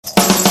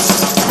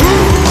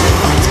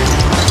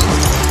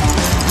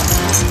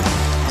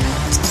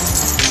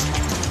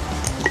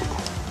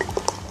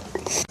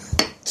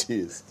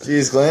Cheers.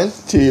 Cheers, Glenn.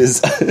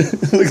 Cheers.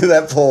 Look at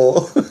that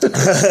Paul.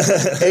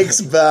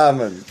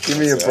 Ex-barman. Give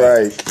me a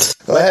break.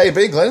 Well, how you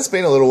been, Glenn? It's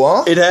been a little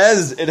while. It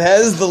has.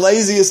 The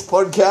laziest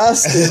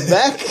podcast is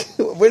back.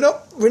 We're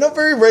not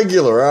very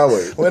regular, are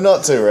we? We're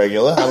not too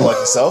regular, unlike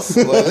yourself.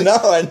 Lately. No,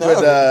 I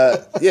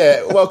know.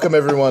 But, welcome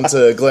everyone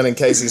to Glenn and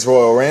Casey's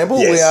Royal Ramble.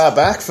 Yes. We are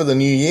back for the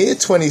new year,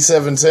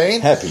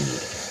 2017. Happy New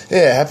Year.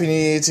 Yeah, Happy New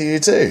Year to you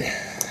too.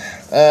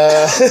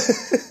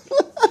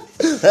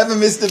 Haven't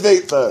missed a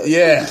beat, though.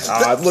 Yeah.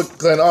 Look,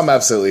 Glenn, I'm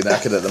absolutely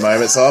knackered at the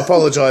moment, so I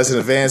apologise in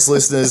advance,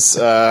 listeners.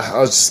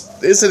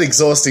 It's an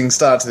exhausting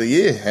start to the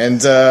year.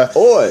 And,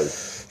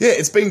 Always. yeah,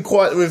 it's been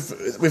quite...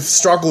 We've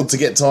struggled to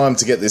get time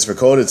to get this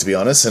recorded, to be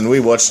honest, and we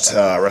watched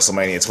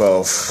WrestleMania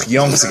 12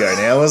 yonks ago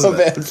now, wasn't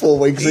it? About 4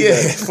 weeks ago.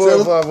 Yeah, 4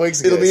 or 5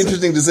 weeks ago. It'll be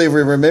interesting to see if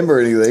we remember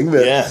anything.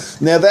 But Yeah.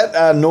 Now,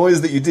 that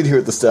noise that you did hear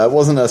at the start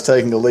wasn't us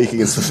taking a leak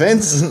against the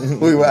fence.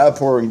 We were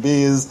pouring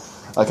beers.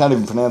 I can't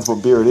even pronounce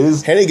what beer it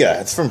is.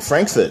 Henniger, it's from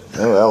Frankfurt.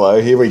 Oh, hello.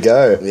 Here we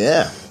go.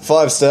 Yeah.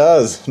 5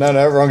 stars. No,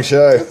 wrong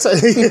show. It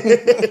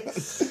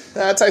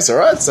tastes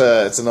alright.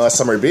 It's a nice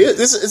summery beer.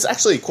 It's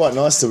actually quite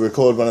nice to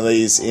record one of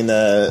these in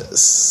a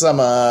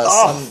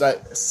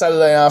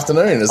Saturday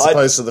afternoon as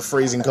opposed to the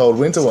freezing cold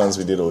winter ones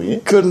we did all year.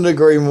 Couldn't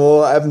agree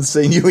more. I haven't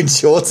seen you in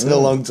shorts in a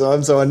long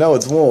time, so I know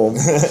it's warm.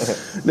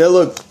 Now,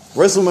 look,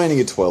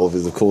 WrestleMania 12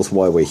 is, of course,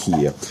 why we're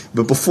here.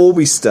 But before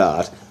we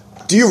start,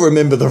 do you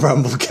remember the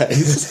Rumble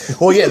case?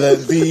 Well, yeah,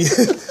 we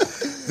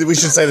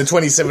should say the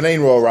 2017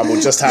 Royal Rumble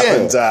just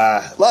happened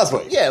last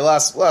week. Yeah,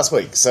 last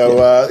week.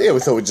 So, we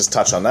thought we'd just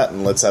touch on that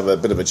and let's have a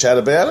bit of a chat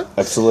about it.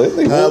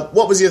 Absolutely.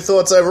 What was your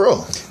thoughts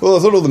overall? Well,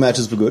 I thought all the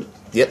matches were good.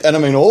 Yep. And I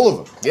mean, all of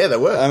them. Yeah, they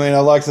were. I mean, I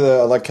liked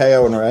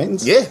KO and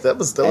Reigns. Yeah, that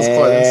was quite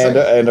interesting.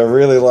 And I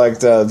really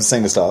liked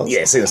Cena Styles.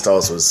 Yeah, Cena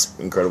Styles was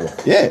incredible.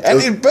 Yeah. I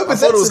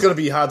thought it was going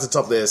to be hard to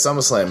top their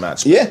SummerSlam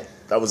match. Yeah.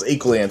 That was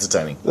equally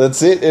entertaining.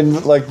 That's it.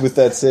 And like with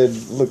that said,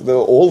 look,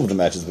 all of the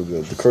matches were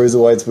good. The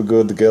cruiserweights were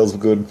good. The girls were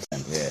good.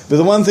 Yeah. But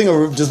the one thing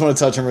I just want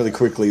to touch on really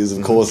quickly is,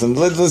 of course, and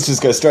let's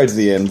just go straight to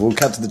the end. We'll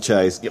cut to the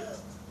chase. Yep.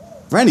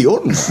 Randy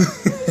Orton.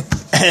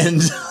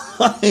 And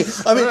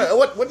I mean,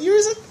 what year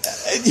is it?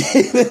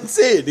 Yeah, that's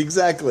it.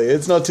 Exactly.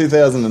 It's not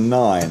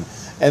 2009.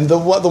 And the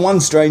one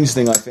strange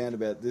thing I found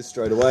about this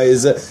straight away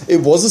is that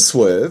it was a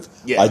swerve.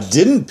 Yeah. I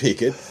didn't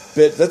pick it,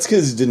 but that's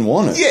because you didn't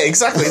want it. Yeah,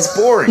 exactly. It's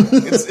boring.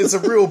 It's a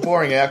real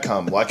boring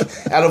outcome. Like,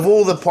 out of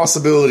all the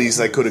possibilities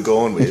they could have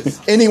gone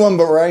with, Anyone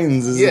but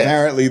Reigns is Yeah.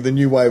 apparently the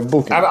new way of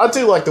booking. and I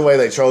do like the way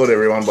they trolled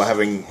everyone by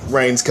having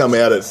Reigns come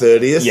out at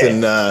 30th, Yeah.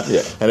 and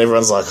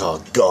everyone's like,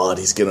 "Oh God,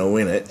 he's going to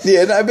win it."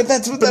 Yeah, no, but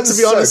that But was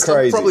to be honest, so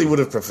crazy. I probably would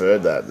have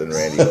preferred that than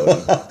Randy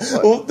Orton.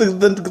 Well,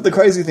 the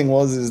crazy thing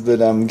is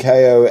that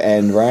KO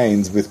and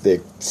Reigns, with their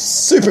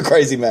super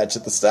crazy match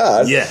at the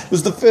start, Yeah.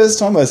 was the first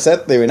time I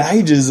sat there in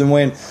ages and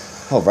went,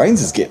 "Oh,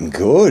 Reigns is getting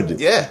good."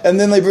 Yeah. And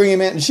then they bring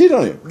him out and shit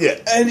on him. Yeah.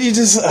 And you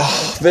just...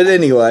 but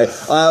anyway,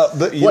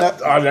 but you know...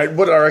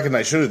 What I reckon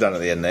they should have done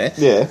at the end there,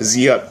 Yeah. is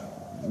you got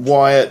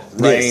Wyatt,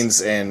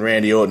 Reigns, and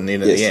Randy Orton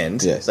in at Yes, the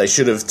end. yes. They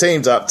should have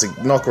teamed up to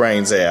knock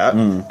Reigns out,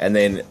 and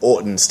then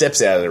Orton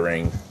steps out of the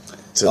ring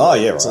to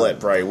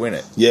let Bray win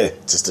it. Yeah.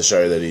 Just to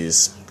show that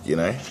he's,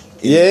 Yeah,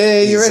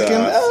 you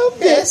reckon?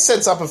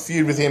 sets up a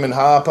feud with him and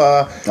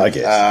Harper. I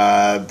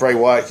guess. Bray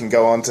Wyatt can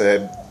go on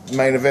to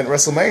main event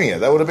WrestleMania.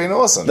 That would have been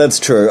awesome. That's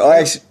true.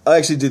 I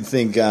actually did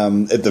think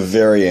at the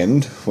very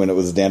end, when it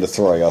was down to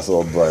 3, I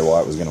thought Bray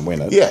Wyatt was going to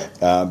win it.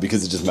 Yeah.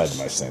 Because it just made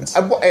the most sense.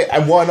 And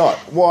why not?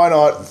 Why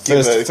not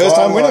give First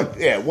time winner.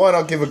 Why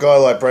not give a guy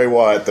like Bray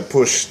Wyatt the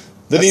push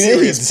That a he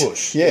serious needs.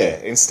 push? Yeah.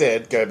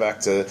 Instead, go back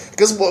to...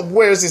 Because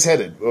where is this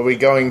headed? Are we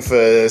going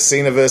for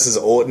Cena versus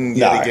Orton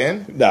yet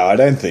again? No, I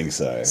don't think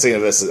so.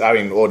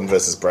 Orton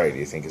versus Bray, do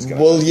you think is going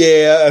to... Well,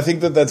 yeah, I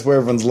think that's where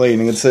everyone's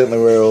leaning. It's certainly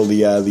where all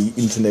the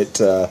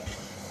internet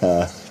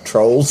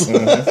trolls,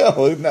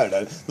 well, no,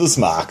 the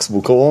smarks,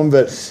 we'll call them,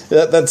 but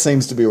that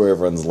seems to be where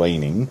everyone's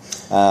leaning.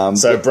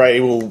 So Bray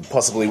will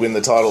possibly win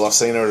the title off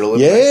Cena at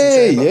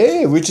Elimination Chamber?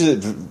 Yeah,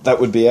 that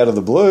would be out of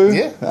the blue.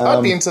 Yeah,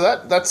 I'd be into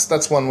that.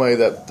 That's one way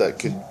that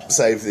could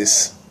save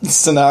this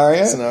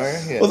scenario.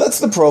 Yeah. Well, that's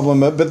the problem,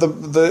 but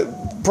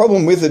the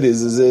problem with it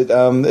is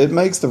it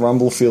makes the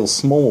Rumble feel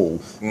small,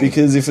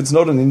 because if it's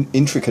not an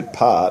intricate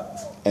part,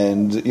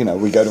 and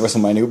we go to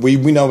WrestleMania,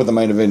 we know what the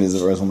main event is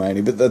at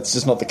WrestleMania, but that's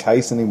just not the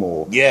case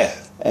anymore. Yeah.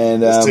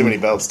 And there's too many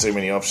belts, too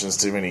many options,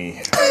 too many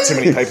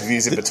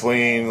pay-per-views in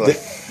between.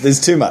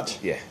 There's too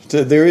much. Yeah.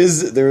 There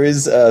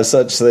is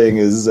such thing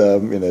as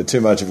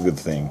too much of a good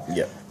thing.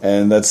 Yeah.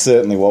 And that's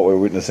certainly what we're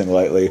witnessing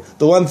lately.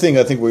 The one thing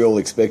I think we all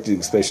expected,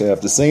 especially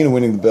after Cena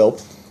winning the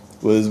belt,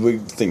 was we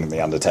think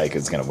the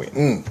Undertaker's going to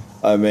win.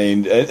 I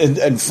mean,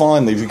 and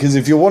finally, because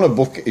if you want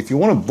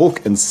to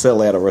book and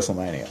sell out a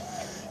WrestleMania,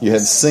 you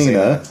had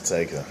Cena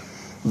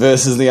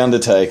versus the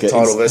Undertaker,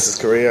 title versus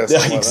career.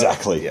 Yeah,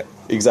 exactly. Like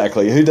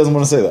Exactly. Who doesn't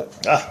want to see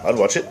that? I'd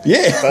watch it.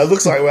 Yeah. But it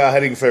looks like we're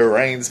heading for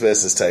Reigns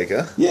versus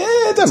Taker.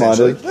 Yeah, don't mind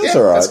it. That's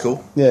all right. That's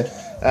cool. Yeah.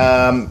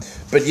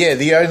 But yeah,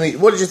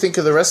 what did you think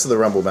of the rest of the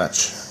Rumble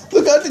match?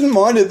 Look, I didn't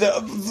mind it.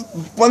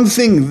 One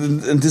thing,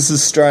 and this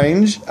is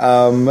strange,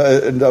 and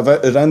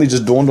it only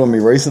just dawned on me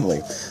recently.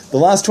 The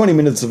last 20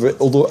 minutes of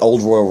all the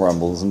old Royal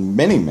Rumbles, and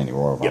many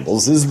Royal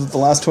Rumbles, is the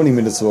last 20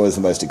 minutes are always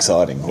the most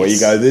exciting. Where you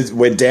go,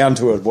 we're down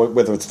to it,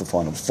 whether it's the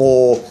final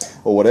four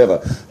or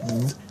whatever.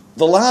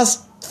 The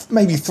last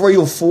maybe 3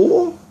 or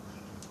 4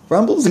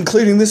 Rumbles,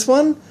 including this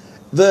one,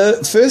 the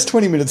first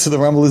 20 minutes of the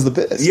Rumble is the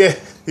best. Yeah.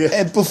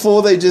 And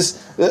before they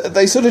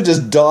sort of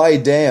just die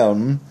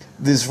down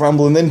this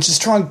Rumble and then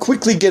just try and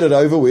quickly get it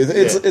over with.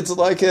 It's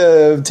like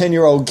a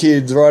 10-year-old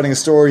kid writing a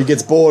story,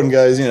 gets bored and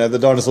goes, the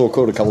dinosaur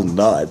caught a cold and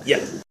died.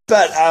 Yeah.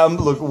 But,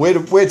 look,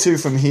 where to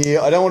from here?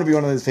 I don't want to be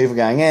one of those people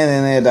going,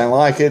 don't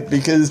like it,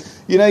 because,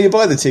 you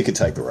buy the ticket,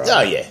 take the ride.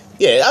 Oh, yeah.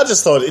 Yeah, I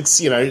just thought it's,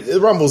 the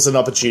Rumble's an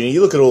opportunity. You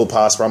look at all the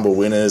past Rumble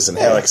winners and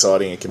how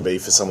exciting it can be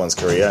for someone's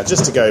career.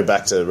 Just to go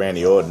back to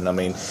Randy Orton, I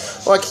mean,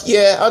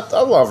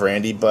 I love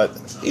Randy, but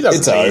he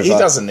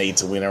doesn't need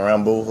to win a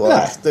Rumble.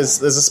 There's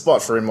a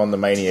spot for him on the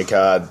Mania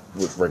card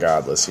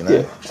regardless,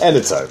 Yeah, and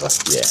it's over.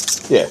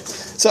 Yeah.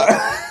 So,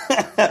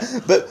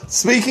 but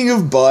speaking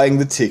of buying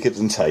the ticket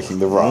and taking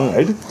the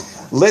ride...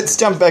 Let's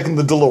jump back in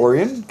the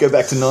DeLorean, go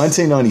back to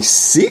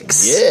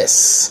 1996.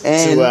 Yes,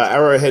 and to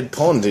Arrowhead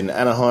Pond in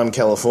Anaheim,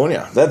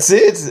 California. That's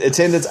it.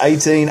 Attendance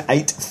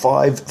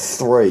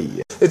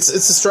 18,853. It's a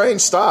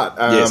strange start.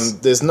 Yes.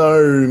 There's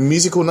no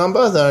musical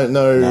number.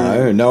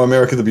 No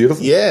America the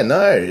Beautiful. Yeah,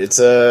 no. It's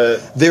a.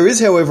 There is,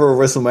 however, a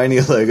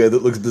WrestleMania logo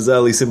that looks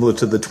bizarrely similar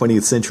to the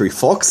 20th Century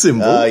Fox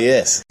symbol.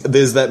 Yes.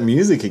 There's that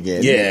music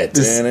again. Yeah.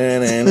 They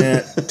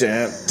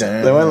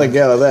won't let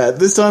go of that.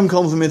 This time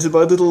complemented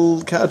by a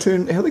little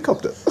cartoon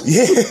helicopter.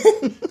 Yeah.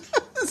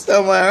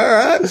 So I'm like, all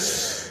right.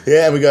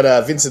 Yeah, we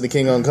got Vincent the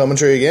King on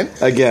commentary again.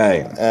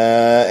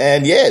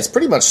 And it's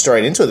pretty much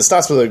straight into it. It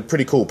starts with a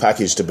pretty cool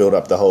package to build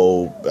up the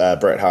whole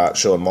Bret Hart,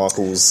 Shawn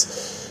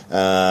Michaels.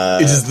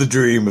 It is the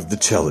dream of the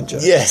challenger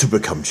to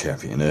become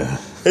champion.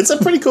 It's a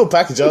pretty cool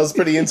package. I was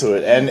pretty into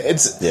it. And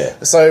it's... Yeah.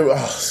 So, you're going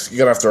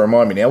to have to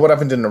remind me now. What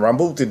happened in the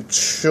Rumble? Did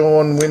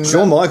Shawn win?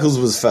 Shawn Michaels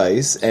was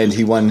face, and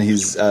he won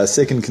his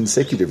second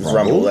consecutive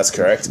Rumble. That's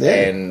correct.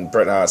 Yeah. And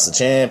Bret Hart's the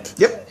champ.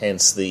 Yep.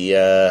 Hence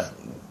the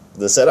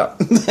setup.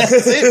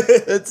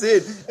 That's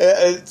it.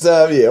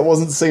 It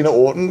wasn't Cena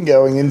Orton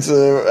going into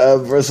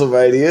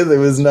WrestleMania. There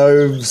was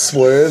no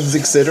swerves,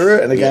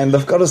 etc. And again,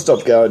 they've got to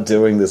stop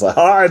doing this. Like,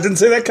 I didn't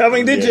see that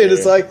coming, did you? And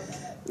it's like,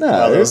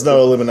 no. There was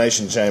no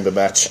Elimination Chamber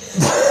match.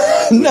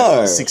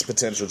 No. 6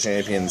 potential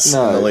champions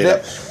in the lead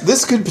up.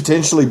 This could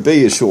potentially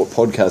be a short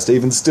podcast,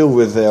 even still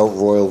with our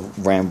Royal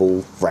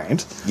Ramble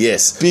rant.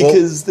 Yes.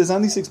 Because there's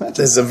only 6 matches.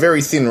 There's a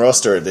very thin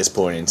roster at this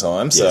point in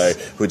time,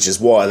 which is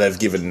why they've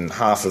given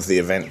half of the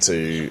event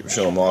to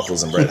Shawn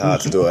Michaels and Bret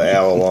Hart to do an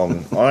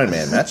hour-long Iron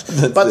Man match.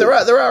 But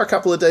there are a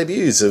couple of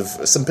debuts of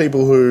some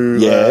people who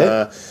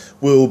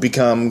will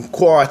become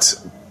quite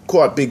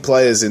big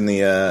players in the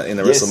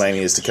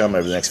WrestleManias to come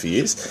over the next few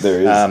years.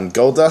 There is.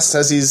 Goldust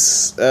has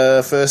his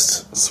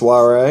first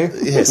soiree.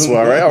 Yeah,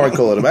 soiree. I won't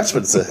call it a match,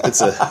 but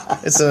it's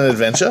an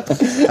adventure.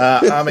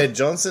 Ahmed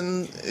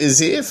Johnson is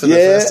here for the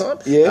first time.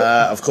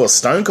 Yeah. Of course,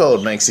 Stone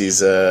Cold makes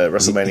his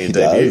WrestleMania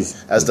debut,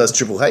 as does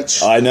Triple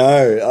H. I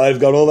know.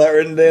 I've got all that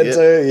written down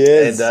too.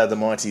 Yes. And the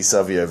mighty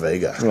Savio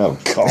Vega. Oh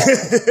God!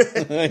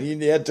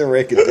 You had to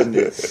reckon, didn't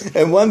you?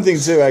 And one thing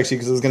too, actually,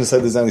 because I was going to say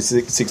there's only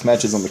six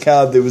matches on the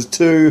card. There was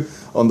 2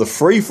 on the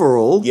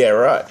free-for-all. Yeah,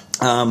 right.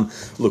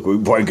 Look, we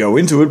won't go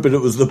into it, but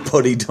it was the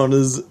Potty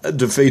Donners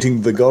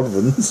defeating the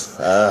Godwins.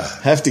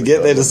 Have to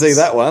get there to see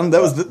that one.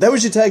 That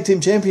was your tag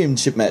team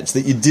championship match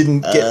that you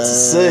didn't get to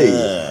see.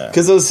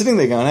 Because I was sitting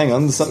there going, hang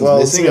on, there's something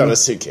missing. To be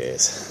honest, who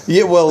cares?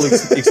 Yeah, well,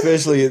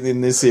 especially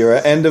in this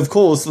era. And, of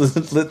course,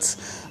 let's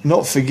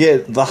not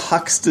forget, the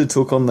Huckster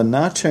took on the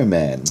Nacho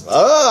Man.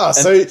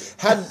 So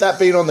had that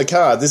been on the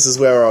card, this is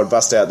where I would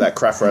bust out that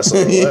crap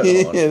wrestler.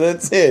 Yeah,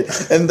 that's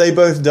it. And they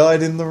both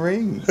died in the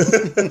ring.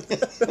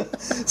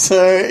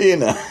 So, Is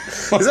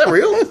that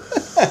real?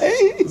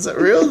 Is that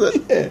real? The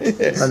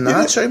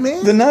Nacho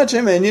Man? The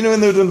Nacho Man. You know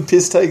when they were doing the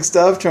piss take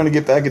stuff, trying to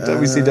get back at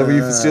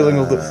WCW for stealing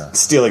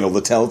all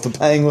the talent, for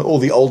paying all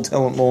the old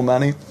talent more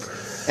money?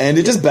 And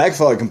it just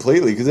backfired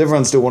completely because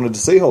everyone still wanted to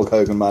see Hulk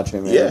Hogan, Macho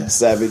Man,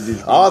 Savage. The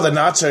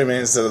Nacho Man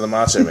instead of the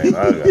Macho Man.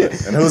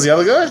 And who was the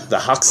other guy? The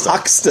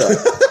Huckster.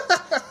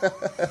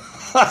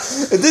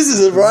 This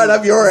is right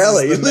up your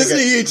alley. Listen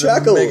to you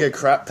chuckle. Mega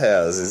crap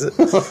powers, is it?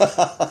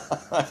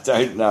 I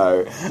don't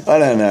know.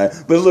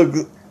 But look,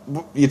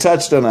 you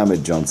touched on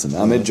Ahmed Johnson.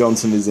 Ahmed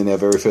Johnson is in our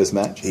very first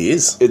match. He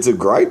is. It's a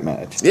great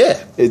match.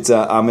 Yeah. It's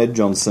Ahmed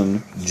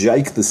Johnson,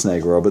 Jake the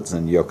Snake Roberts,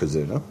 and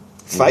Yokozuna.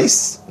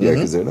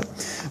 Yokozuna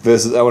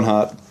versus Owen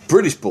Hart,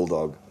 British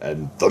Bulldog,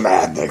 and the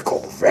man they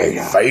call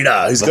Vader.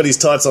 Vader, who's got his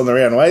tights on the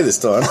round way this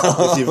time.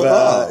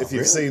 If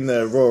you've seen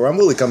the Royal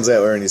Rumble, he comes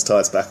out wearing his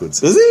tights backwards.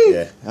 Does he?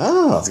 Yeah.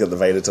 Oh. He's got the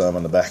Vader time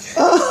on the back.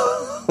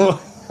 I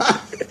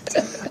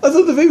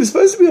thought the V was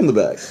supposed to be on the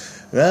back.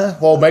 Yeah.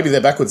 Well, maybe they're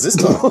backwards this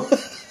time.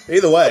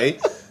 Either way,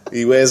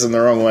 he wears them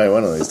the wrong way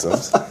one of these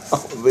times.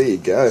 There you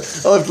go.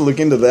 I'll have to look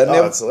into that.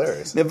 Oh, it's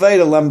hilarious. Now,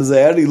 Vader lumbers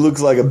out. He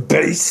looks like a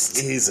beast.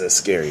 He's a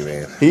scary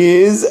man.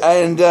 He is.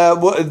 And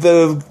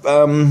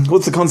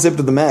what's the concept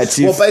of the match?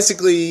 Well,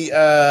 basically,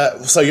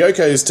 so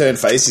Yoko's turned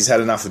face. He's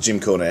had enough of Jim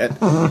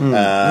Cornette,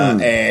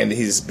 and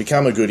he's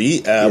become a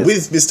goodie.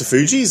 With Mr.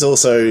 Fuji, he's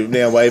also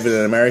now waving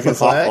an American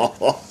flag.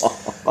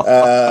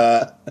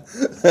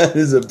 That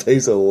is a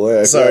piece of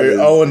work. So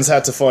Owens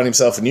had to find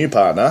himself a new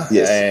partner,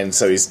 and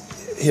so he's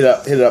hit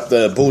up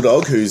the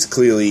Bulldog, who's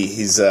clearly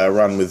his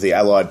run with the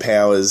Allied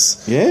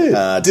Powers.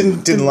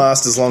 Didn't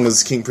last as long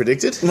as King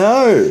predicted.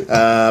 No,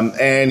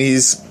 and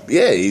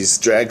he's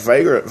dragged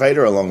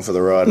Vader along for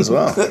the ride as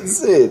well.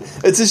 That's it.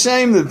 It's a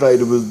shame that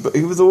Vader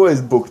was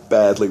always booked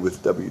badly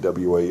with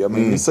WWE. I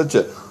mean, he's such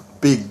a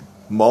big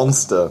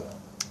monster,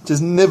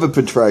 just never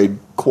portrayed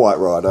quite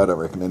right. I don't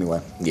reckon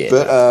anyway. Yeah,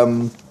 but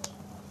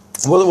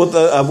what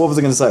was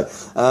I going to say?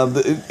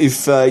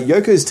 If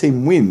Yoko's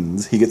team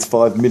wins, he gets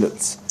 5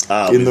 minutes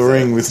in the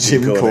ring with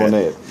Jim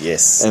Cornette.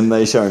 Yes. And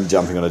they show him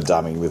jumping on a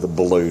dummy with a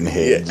balloon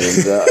head.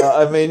 Yeah. And,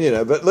 I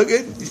mean, but look,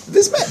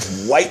 this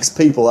match wakes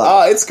people up.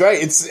 Oh, it's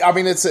great.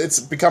 It's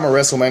become a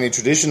WrestleMania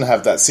tradition to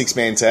have that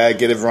 6-man tag,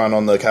 get everyone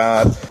on the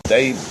card.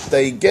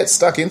 They get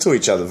stuck into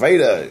each other.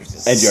 Vader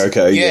and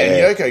Yoko,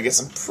 and Yoko get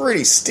some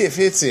pretty stiff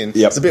hits in.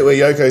 Yep. It's a bit where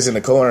Yoko's in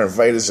the corner and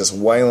Vader's just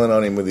wailing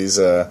on him with his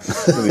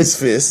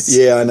fists.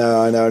 Yeah, I know.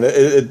 And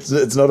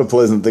it's not a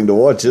pleasant thing to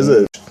watch, is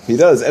it? He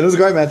does, and it was a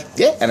great match.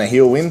 Yeah, and a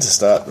heel win to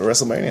start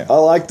WrestleMania. I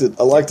liked it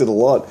a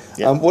lot.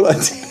 Yep. What I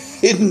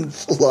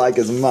didn't like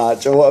as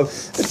much, or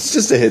it's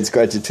just a head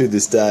scratcher to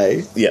this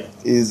day. Yep.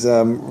 Is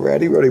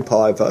Rowdy Roddy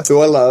Piper, who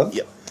I love.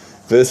 Yep.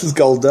 Versus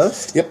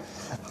Goldust. Yep.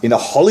 In a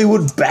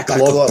Hollywood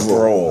backlot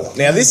brawl.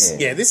 Now this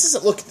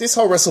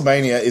whole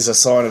WrestleMania is a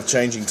sign of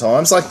changing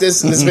times. Like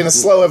there's been a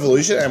slow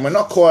evolution, and we're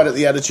not quite at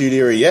the Attitude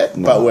Era yet,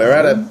 but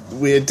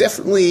we're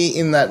definitely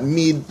in that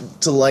mid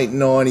to late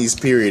 90s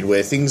period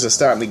where things are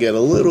starting to get a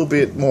little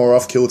bit more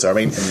off kilter. I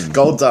mean,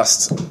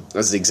 Goldust,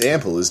 as an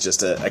example, is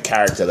just a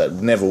character that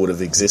never would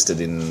have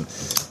existed in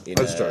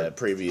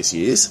previous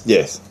years.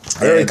 Yes,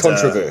 very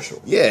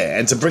controversial.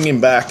 And to bring him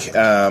back.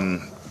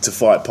 To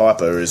fight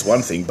Piper is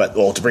one thing,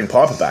 to bring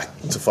Piper back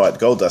to fight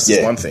Goldust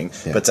is one thing,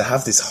 but to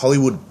have this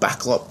Hollywood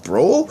backlot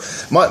brawl,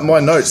 my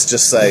notes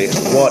just say,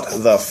 what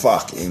the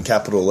fuck, in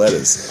capital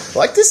letters.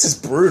 Like, this is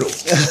brutal.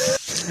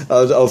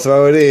 I'll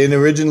throw it in.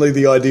 Originally,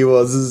 the idea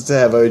was to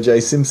have O.J.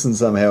 Simpson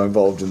somehow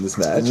involved in this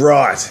match.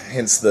 Right,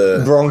 hence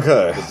the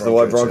Bronco, the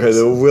white Bronco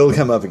that will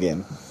come up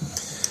again.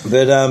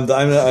 But,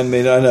 I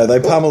know, they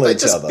pummel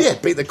each other. Yeah,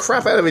 beat the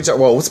crap out of each other.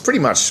 Well, it's pretty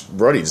much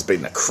Roddy just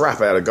beating the crap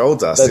out of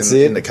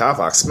Goldust in the car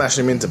park,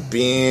 smashing him into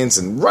bins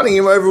and running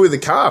him over with the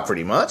car,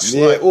 pretty much.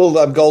 Yeah,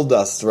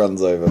 Goldust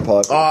runs over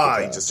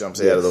Piper. He just jumps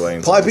out of the way.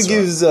 Piper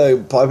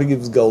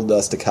gives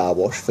Goldust a car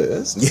wash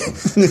first.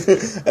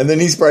 Yeah. And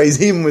then he sprays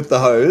him with the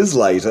hose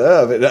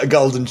later, a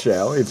golden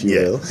shower, if you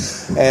will.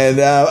 And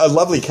a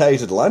lovely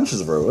catered lunch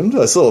is ruined.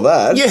 I saw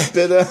that. Yeah.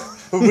 But...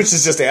 which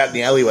is just out in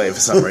the alleyway for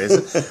some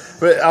reason.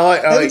 But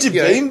haven't you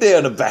been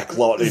down a back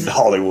lot in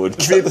Hollywood?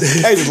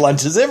 Catered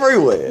lunches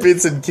everywhere.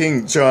 Vincent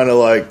King trying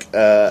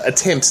to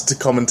attempt to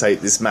commentate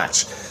this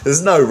match.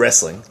 There's no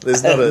wrestling.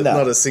 There's not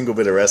a single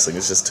bit of wrestling.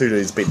 It's just two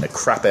dudes beating the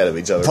crap out of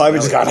each other. Piper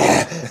just going.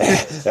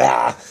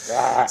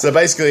 So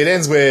basically, it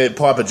ends where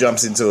Piper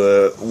jumps into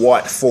a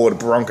white Ford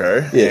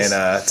Bronco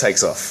and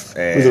takes off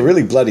with a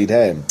really bloodied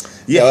hand.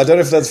 Yeah, I don't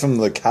know if that's from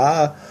the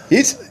car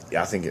hit.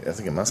 Yeah, I think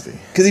it must be.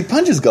 Because he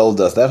punches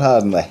Goldust that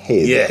hard in the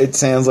head. Yeah. It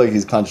sounds like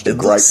he's punched a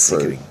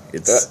grapefruit.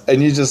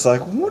 And you're just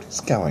like, what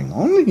is going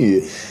on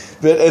here?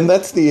 And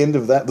that's the end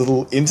of that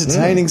little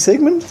entertaining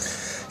segment.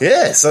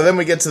 Yeah, so then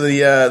we get to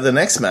the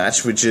next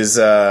match, which is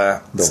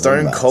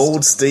Stone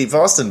Cold Steve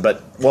Austin.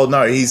 But, well,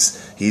 no,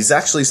 he's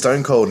actually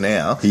Stone Cold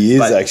now. He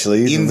is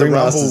actually. He's in the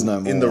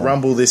Rumble, in the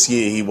Rumble this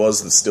year, he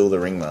was still the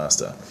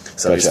ringmaster.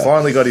 So he's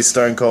finally got his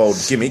Stone Cold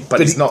gimmick, but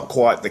he's not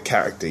quite the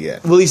character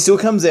yet. Well, he still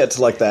comes out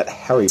to like that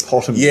Harry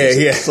Potter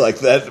music, like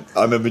that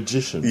I'm a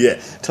magician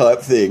type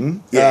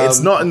thing. Yeah,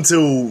 it's not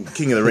until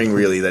King of the Ring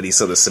really that he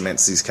sort of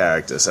cements his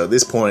character. So at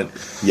this point,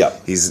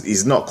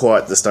 he's not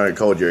quite the Stone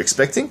Cold you're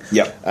expecting.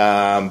 Yep.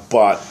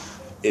 But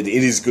it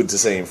is good to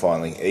see him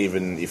finally,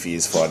 even if he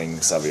is fighting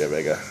Savio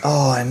Vega.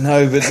 Oh, I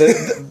know,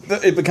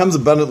 but it becomes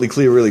abundantly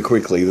clear really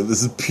quickly that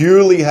this is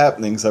purely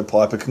happening so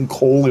Piper can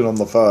call in on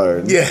the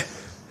phone. Yeah.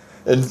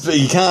 And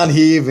you can't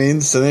hear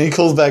Vince, and then he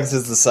calls back and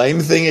says the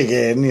same thing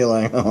again. You're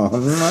like, oh,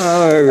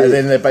 no. And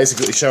then they're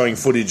basically showing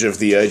footage of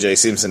the O.J.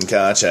 Simpson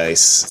car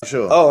chase.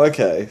 Sure. Oh,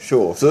 okay,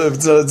 sure. So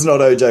it's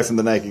not O.J. from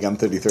the Naked Gun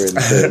 33 and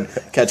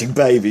the catching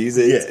babies.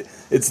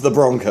 It's the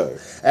Bronco.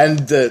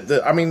 And,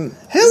 isn't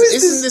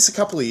this a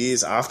couple of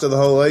years after the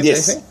whole O.J.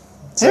 thing?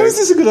 So how is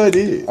this a good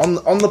idea?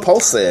 On the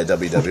pulse there,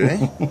 WWE.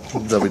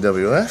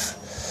 WWF.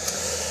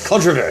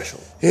 Controversial.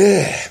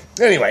 Yeah.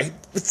 Anyway,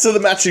 to the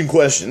match in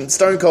question,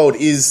 Stone Cold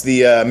is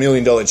the $1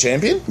 million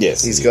champion.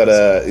 Yes, he's got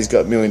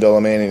 $1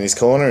 million man in his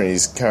corner, and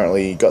he's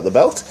currently got the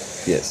belt.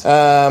 Yes,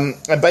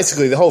 and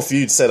basically the whole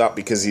feud's set up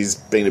because he's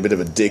been a bit of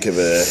a dick of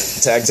a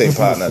tag team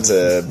partner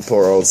to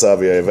poor old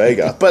Savio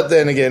Vega. But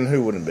then again,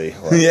 who wouldn't be?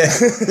 Like, yeah,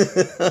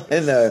 I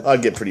know.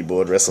 I'd get pretty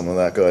bored wrestling with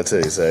that guy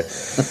too. So,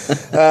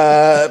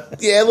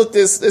 yeah, look,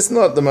 it's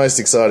not the most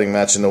exciting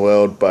match in the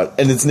world, but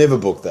and it's never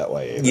booked that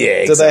way either.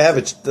 Yeah, so they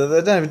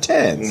don't have a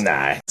chance.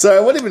 Nah.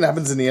 So what even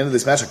happens in the end of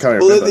this match? I can't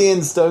remember. Well, at the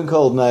end, Stone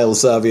Cold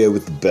nails Savio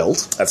with the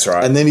belt. That's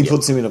right. And then he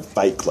puts him in a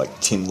fake, like,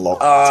 chin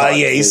lock.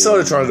 Yeah, he's sort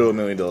of trying to do a $1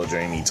 million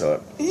dreamy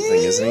type thing,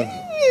 isn't he?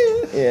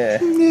 Yeah.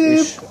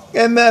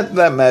 And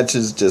that match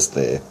is just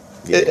there.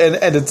 Yeah.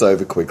 And it's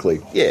over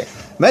quickly. Yeah.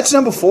 Match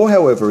number 4,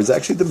 however, is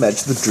actually the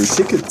match that drew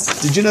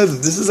tickets. Did you know that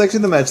this is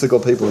actually the match that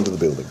got people into the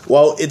building?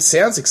 Well, it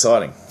sounds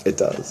exciting. It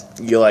does.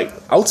 You're like,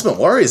 Ultimate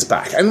Warrior's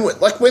back. And,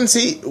 like, when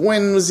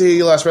was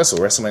he last wrestle?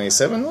 WrestleMania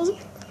 7, was it?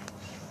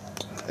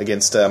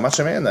 Against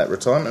Macho Man, that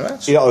retirement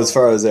match? Yeah, as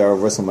far as our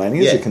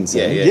WrestleManias are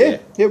concerned. Yeah,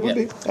 it would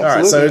be. Absolutely. All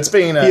right, so it's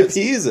been... he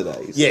appears at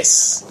Ace.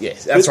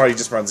 Yes, that's right, he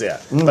just runs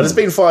out. But it's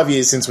been 5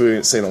 years since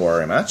we've seen a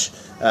Warrior match.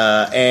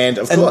 And,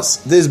 of course...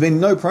 There's been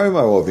no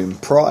promo of him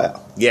prior.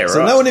 Yeah, right.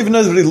 So no one even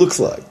knows what he looks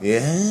like.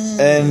 Yeah.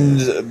 And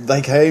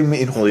they came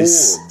in Well,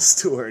 he's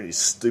still wearing his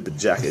stupid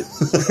jacket.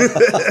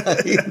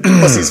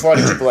 Plus he's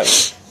fighting Triple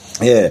H.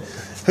 Yeah.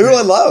 Who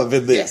I love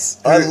in this.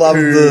 Yeah. I love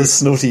the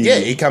snooty... Yeah,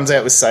 he comes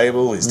out with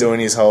Sable, he's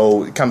doing his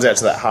whole... He comes out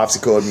to that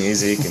harpsichord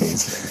music, and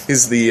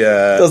he's the...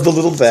 does the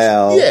little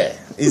bow. Yeah,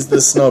 he's the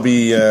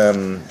snobby...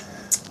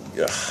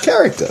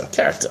 Character.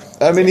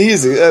 I mean,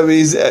 he's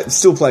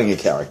still playing a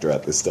character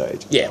at this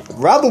stage. Yeah.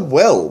 Rather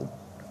well.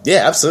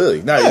 Yeah,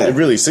 absolutely. No, Yeah. it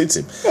really suits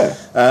him. Yeah.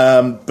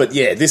 But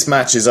yeah, this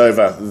match is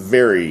over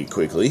very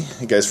quickly.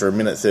 It goes for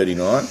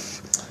 1:39.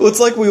 Well, it's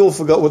like we all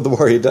forgot what the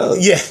Warrior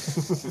does. Yeah.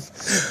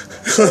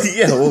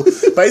 Yeah, well,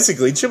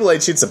 basically, Triple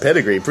H hits a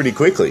pedigree pretty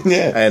quickly.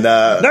 Yeah. And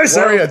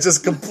Warrior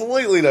just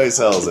completely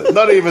no-sells it.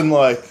 Not even,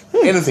 like,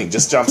 anything.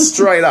 Just jumps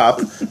straight up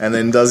and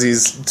then does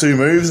his 2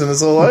 moves and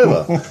it's all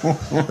over.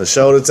 The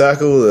shoulder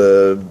tackle,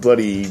 the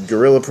bloody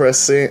gorilla press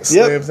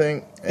slam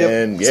thing. Yep.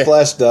 And, yeah.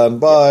 Splash done.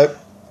 Bye.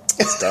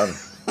 It's done.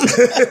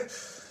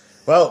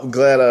 Well, I'm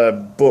glad I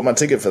bought my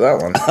ticket for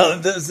that one.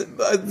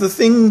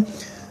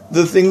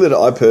 The thing that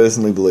I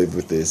personally believe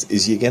with this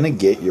is you're going to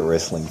get your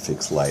wrestling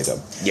fix later.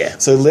 Yeah.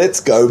 So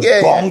let's go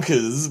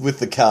bonkers with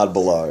the card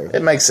below.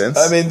 It makes sense.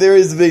 I mean,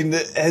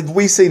 have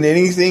we seen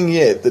anything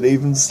yet that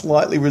even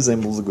slightly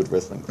resembles a good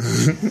wrestling match?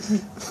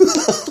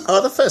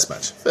 Oh, the first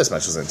match. First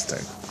match was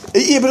entertaining.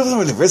 Yeah, but it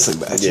wasn't really a wrestling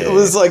match. Yeah. It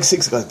was like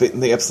 6 guys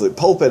beating the absolute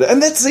pulp out of it.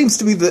 And that seems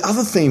to be the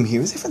other theme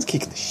here, is everyone's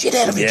kicking the shit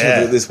out of each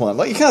other at this one.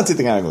 Like, you can't sit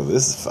there going, well,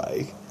 this is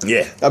fake.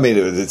 Yeah. I mean,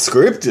 it's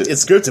scripted.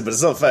 It's scripted, but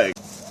it's not fake.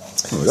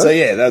 So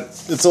yeah,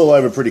 it's all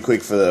over pretty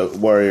quick for the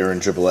Warrior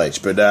and Triple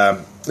H. But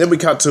then we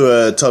cut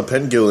to a Todd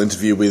Pettengill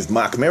interview with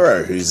Mark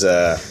Mero, who's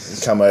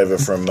come over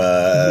from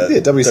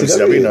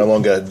WCW, no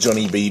longer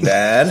Johnny B.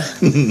 Bad.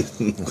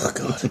 Oh,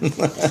 God.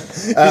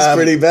 He's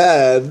pretty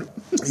bad.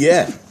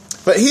 Yeah.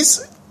 But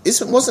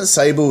wasn't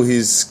Sable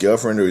his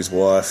girlfriend or his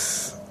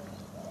wife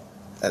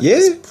at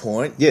this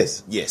point?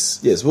 Yes.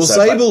 Well,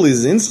 So, Sable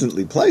is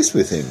instantly placed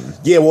with him.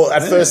 Yeah, well,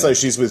 at first, though,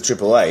 she's with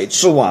Triple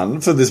H.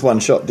 For this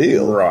one-shot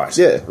deal. Right.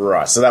 Yeah.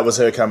 Right. So that was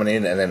her coming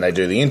in, and then they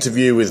do the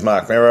interview with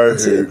Mark Mero,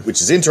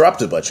 which is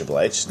interrupted by Triple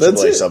H.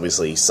 Triple H is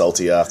obviously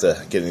salty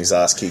after getting his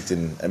ass kicked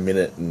in 1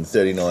 and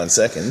 39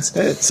 seconds.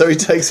 Yeah, so he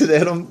takes it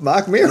out on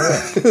Mark Mero.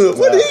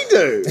 What did he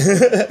do?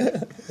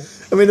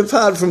 I mean,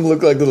 apart from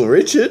look like Little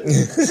Richard,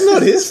 it's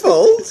not his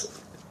fault.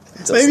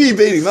 Maybe he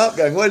beat him up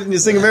going, why didn't you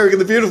sing American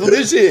the Beautiful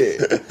this year?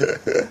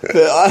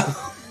 But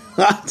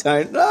I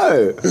don't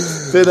know.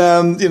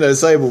 But,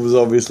 Sable was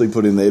obviously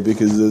put in there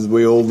because, as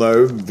we all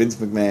know, Vince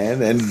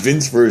McMahon and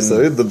Vince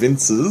Russo, the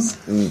Vinces,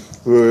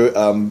 were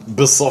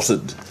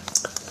besotted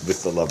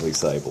with the lovely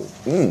Sable.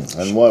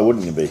 And why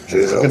wouldn't you be?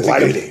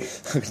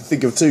 I can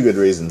think of 2 good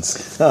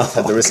reasons.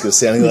 At the risk of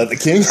sounding like the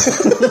king.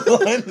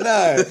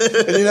 No.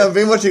 And, I've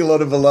been watching a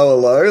lot of Below a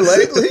Low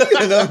lately,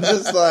 and I'm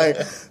just like,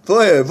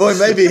 boy,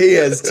 maybe he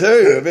has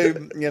too.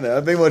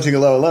 I've been watching a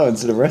Low a Low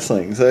instead of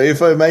wrestling. So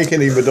if I make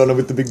any Madonna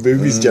with the big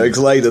boobies jokes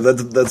later,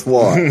 that's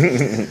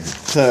why.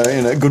 So,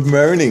 good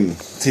morning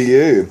to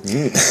you.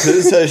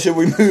 So should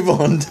we move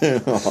on to...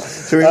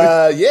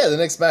 the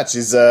next match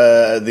is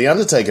the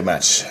Undertaker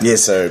match. Yeah,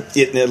 so...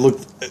 Yeah, look...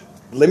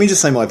 Let me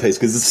just say my piece,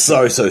 because it's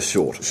so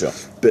short. Sure.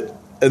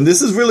 And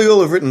this is really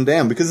all I've written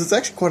down, because it's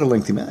actually quite a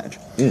lengthy match.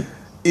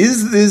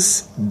 Is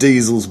this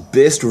Diesel's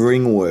best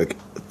ring work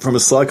from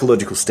a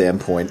psychological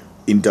standpoint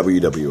in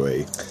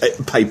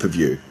WWE?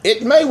 Pay-per-view?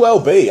 It may well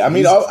be. I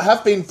mean, I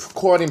have been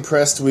quite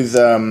impressed with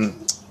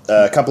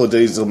a couple of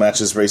Diesel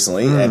matches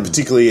recently, and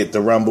particularly at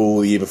the Rumble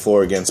the year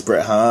before against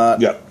Bret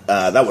Hart. Yep.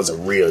 That was a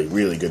really,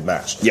 really good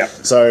match. Yep.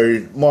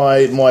 So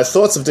my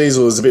thoughts of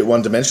Diesel is a bit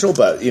one-dimensional,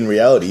 but in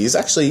reality, it's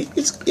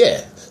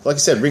like you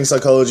said, ring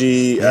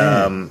psychology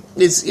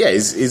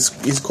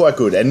is quite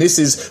good. And this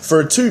is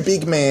for a two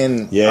big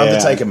man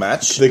Undertaker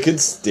match. They could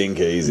stink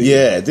easy.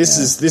 Yeah, this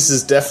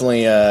is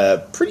definitely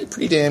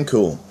pretty damn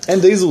cool.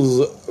 And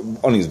Diesel's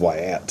on his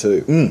way out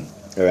too.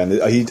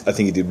 Around I think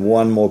he did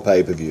one more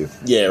pay-per-view.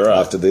 Yeah, right.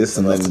 After this,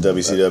 and then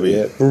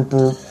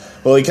WCW.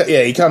 Well,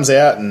 he comes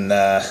out, and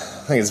I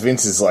think it's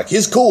Vince is like,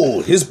 he's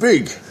cool, he's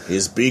big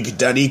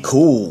daddy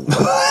cool.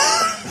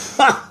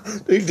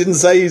 He didn't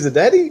say he's a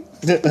daddy.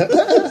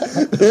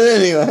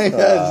 Anyway,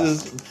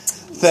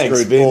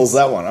 thanks, Vince. Balls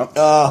that one up.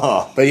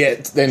 But yeah,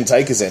 then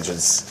Taker's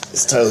entrance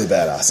is totally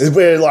badass.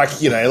 We're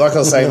like, like I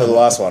was saying in the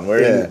last one,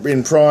 we're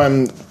in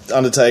prime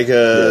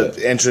Undertaker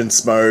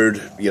entrance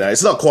mode.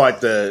 It's not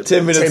quite the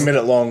 10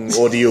 minute long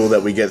ordeal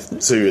that we get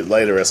to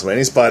later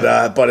WrestleManias,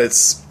 but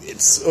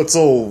it's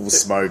all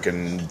smoke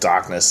and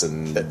darkness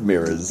and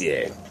mirrors.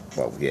 Yeah.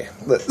 Well, yeah.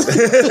 But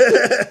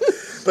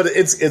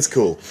it's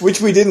cool.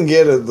 Which we didn't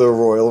get at the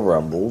Royal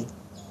Rumble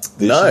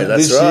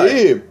this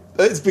year.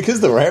 It's because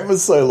the ramp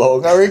was so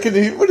long. I reckon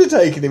it would have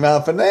taken him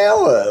half an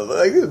hour.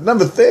 Like,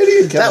 number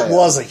 30 had come That out.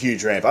 was a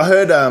huge ramp. I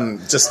heard,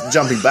 just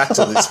jumping back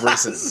to this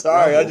recent...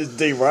 Sorry, I just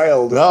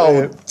derailed.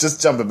 No,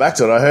 just jumping back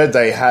to it, I heard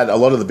they had a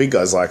lot of the big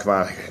guys like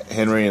Mark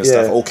Henry and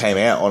stuff all came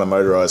out on a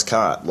motorised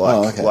cart,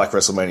 like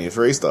WrestleMania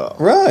 3 style.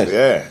 Right.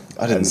 Yeah.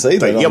 I didn't see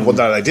that. Well,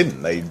 no, they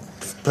didn't. They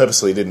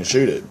purposely didn't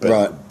shoot it.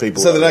 But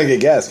people, so they don't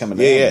get gas coming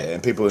down. Yeah,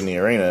 and people in the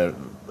arena...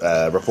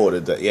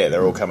 reported that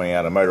they're all coming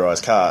out of a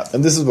motorised cart.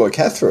 And this is what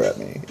Kath threw at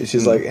me.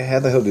 She's like, how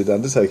the hell did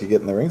Undertaker get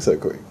in the ring so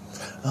quick?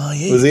 Oh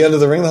yeah, was he under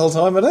the ring the whole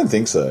time? I don't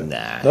think so.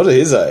 Nah, not at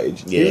his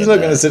age. Yeah, he was not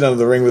going to sit under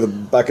the ring with a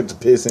bucket to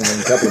piss in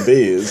and a couple of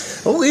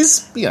beers. Well,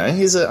 he's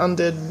an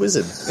undead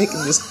wizard. He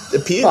can just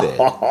appear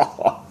there.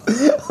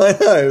 I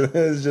know,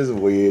 it's just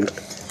weird.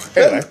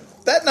 Anyway,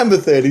 that number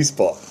 30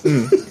 spot.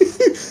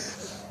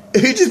 Who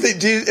do you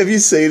think? Have you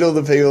seen all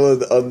the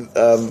people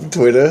on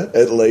Twitter,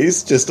 at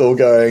least, just all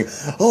going,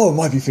 oh, it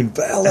might be Finn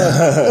Balor.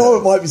 Oh,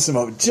 it might be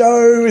Samoa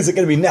Joe. Is it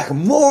going to be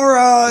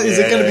Nakamura? Is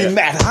it going to be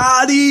Matt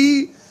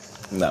Hardy?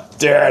 No.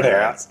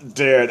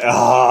 Dude.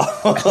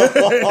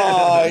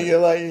 Oh, you're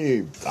like,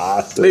 you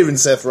bastard. Even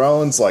Seth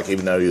Rollins,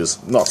 even though he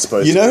was not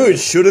supposed to. You know who it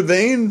should have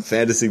been?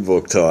 Fantasy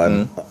book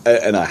time.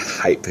 And I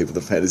hate people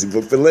that fantasy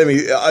book, but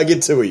I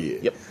get 2 a year.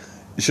 Yep.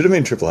 It should have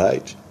been Triple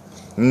H.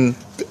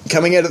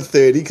 Coming out at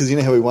 30, because you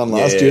know how we won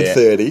last year at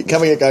 30.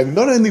 Coming out going,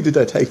 not only did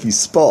I take his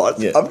spot,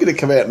 I'm going to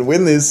come out and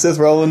win this. Seth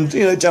Rollins,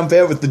 jump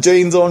out with the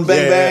jeans on,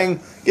 bang, bang,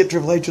 get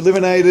Triple H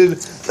eliminated.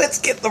 Let's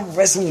get the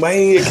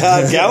WrestleMania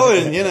card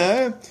going,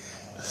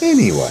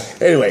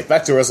 Anyway,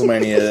 back to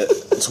WrestleMania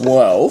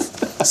 12.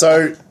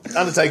 So,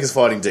 Undertaker's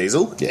fighting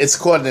Diesel. Yeah. It's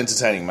quite an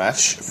entertaining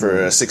match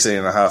for a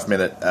 16.5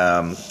 minute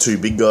two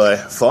big guy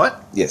fight.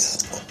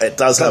 Yes. It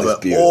does have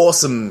an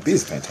awesome... It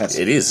is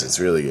fantastic. It is. It's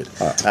really good.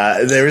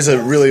 There is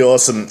a really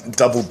awesome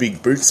double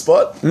big boot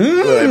spot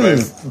where they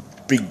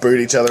both big boot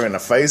each other in the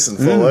face and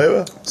fall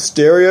over.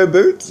 Stereo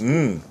boots?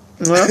 That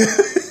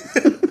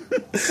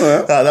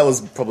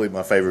was probably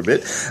my favourite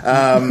bit.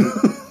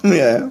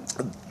 Yeah.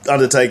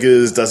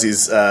 Undertaker does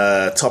his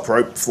top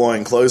rope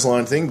flying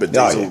clothesline thing, but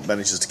Diesel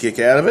manages to kick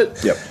out of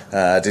it. Yep.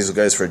 Diesel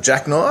goes for a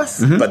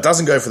jackknife, but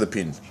doesn't go for the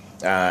pin.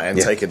 And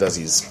Taker does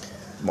his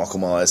Michael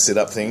Myers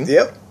sit-up thing.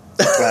 Yep.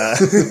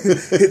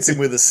 Hits him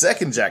with a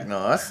second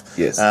jackknife.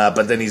 Yes.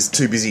 But then he's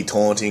too busy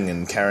taunting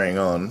and carrying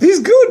on.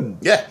 He's good.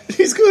 Yeah.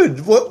 He's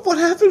good. What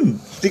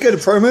happened? Did he go to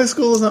promo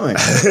school or something?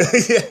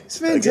 Yeah. It's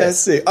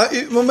fantastic.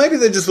 Well, maybe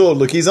they just thought,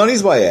 look, he's on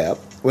his way out.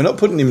 We're not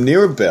putting him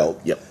near a belt.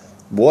 Yep.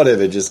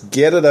 Whatever, just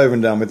get it over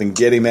and done with and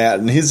get him out.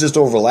 And he's just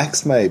all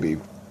relaxed, maybe.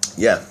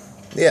 Yeah.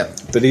 Yeah.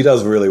 But he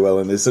does really well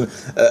in this. And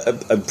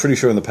I'm pretty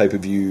sure in the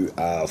pay-per-view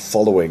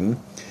following,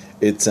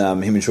 it's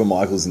him and Shawn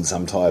Michaels in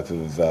some type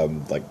of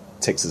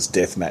Texas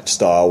death match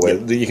style where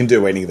you can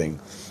do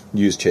anything.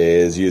 Use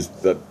chairs, use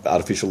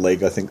artificial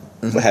leg, I think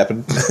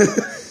happened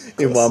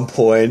in one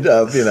point.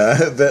 But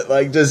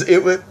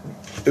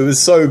it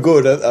was so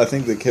good. I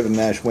think that Kevin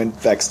Nash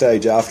went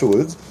backstage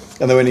afterwards.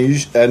 And then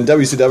and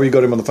WCW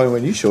got him on the phone and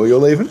went, you sure you're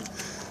leaving?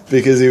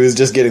 Because he was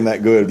just getting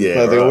that good.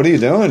 Yeah, I think, what are you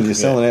doing? You're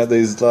selling out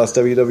these last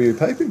WWE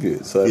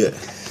pay-per-views. So. Yeah.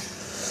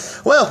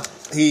 Well,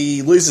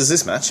 he loses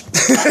this match.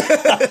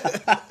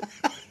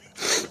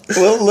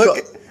 Well, look.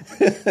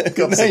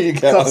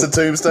 Cuts a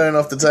tombstone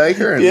off the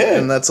Taker,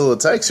 and that's all it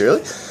takes,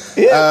 really.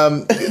 Yeah.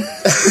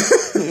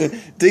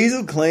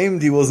 Diesel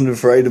claimed he wasn't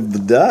afraid of the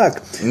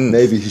dark.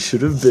 Maybe he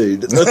should have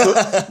been.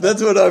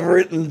 That's what I've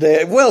written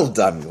down. Well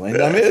done,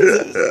 Glenn. I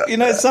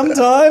mean,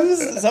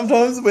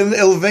 sometimes when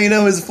El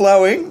Vino is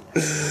flowing,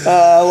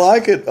 I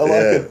like it. I like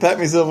it. Pat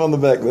myself on the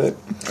back there.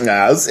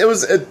 Nah,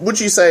 would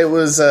you say it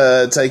was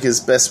Taker's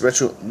best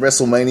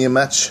WrestleMania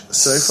match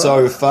so far?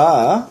 So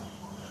far,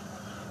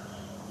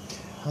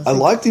 I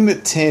liked him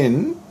at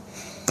 10.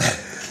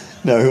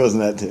 No, he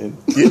wasn't at 10.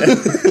 Yeah.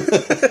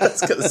 I was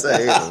going to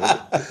say.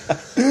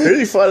 Who did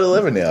he fight at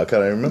 11 now? I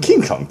can't even remember.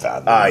 King Kong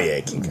Bundy. Ah,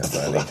 yeah, King Kong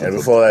Bundy. And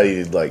before that,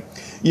 he did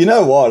You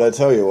know what? I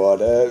tell you what.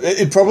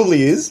 It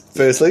probably is.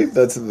 Firstly,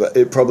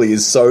 it probably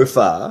is so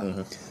far.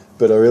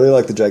 but I really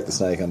like the Jake the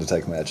Snake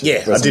Undertaker match.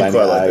 Yeah, I did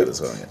quite like that as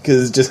well.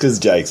 Because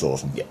Jake's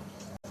awesome. Yeah.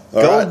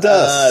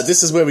 Goldust.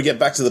 This is where we get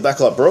back to the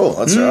Backlot Brawl.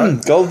 That's right.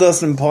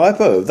 Goldust and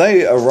Piper.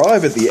 They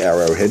arrive at the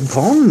Arrowhead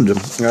Pond.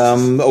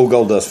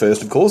 Goldust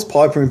first, of course.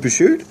 Piper in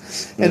pursuit.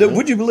 And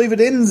would you believe it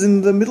ends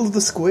in the middle of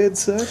the squared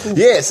circle?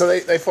 Yeah, so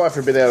they fight for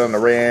a bit out on the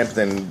ramp,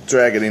 then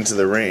drag it into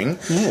the ring.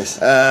 Yes.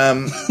 Now,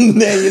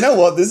 you know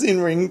what? This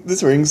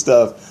ring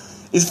stuff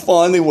is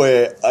finally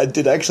where I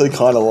did actually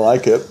kind of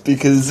like it,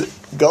 because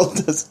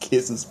Goldust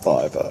kisses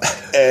Piper,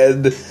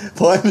 and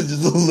Piper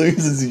just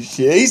loses his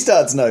shit. He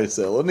starts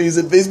no-selling. He's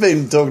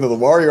been talking to the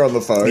Warrior on the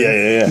phone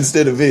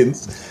instead of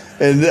Vince,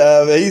 and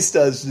he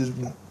starts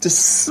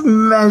just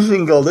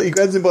smashing Goldust. He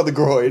grabs him by the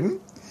groin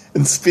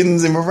and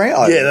spins him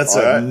around. Yeah, that's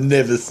right. I've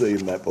never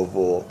seen that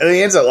before. And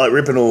he ends up like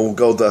ripping all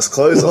Goldust's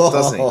clothes off,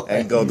 doesn't he?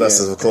 And Goldust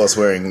is, of course,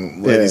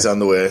 wearing ladies'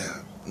 underwear.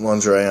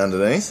 Lingerie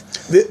underneath.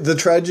 The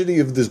tragedy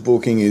of this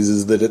booking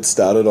is that it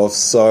started off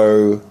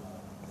so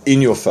in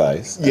your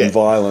face and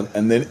violent,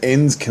 and then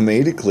ends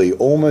comedically,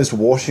 almost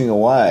washing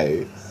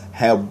away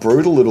how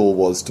brutal it all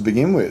was to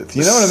begin with.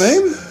 You know what I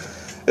mean?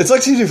 It's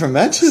like two different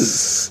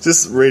matches.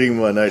 Just reading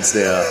my notes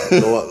now,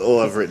 all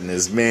I've written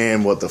is,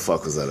 man, what the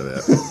fuck was that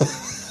about?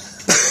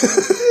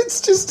 It's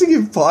just to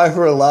give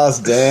Piper a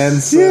last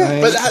dance.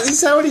 Yeah, but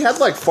he's already had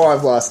like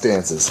 5 last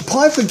dances.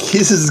 Piper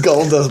kisses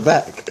Goldust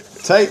back.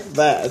 Take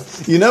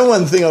that. You know,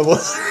 one thing I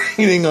was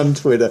reading on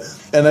Twitter,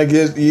 and I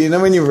get, you know,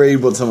 when you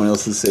read what someone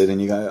else has said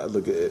and you go,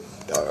 look,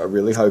 I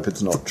really hope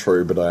it's not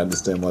true, but I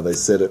understand why they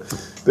said it.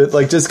 But,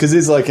 like, just because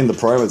he's, like, in the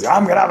promos,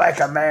 I'm going to make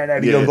a man out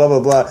of you, blah,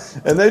 blah, blah.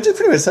 And they're just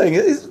pretty much saying,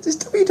 is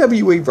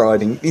WWE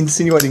writing,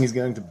 insinuating he's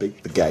going to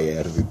beat the gay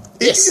out of him?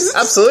 Yes,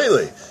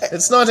 absolutely.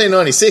 It's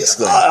 1996,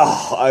 Glenn.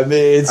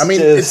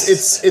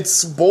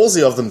 It's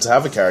ballsy of them to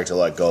have a character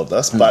like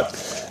Goldust, but...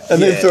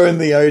 And they're throwing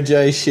the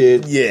OJ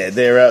shit. Yeah,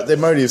 their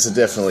motives are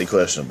definitely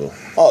questionable.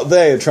 Oh,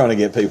 they're trying to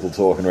get people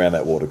talking around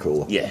that water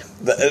cooler. Yeah.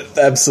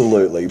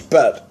 Absolutely.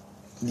 But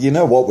you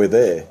know what? We're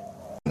there.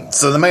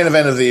 So the main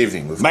event of the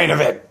evening. Main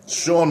event.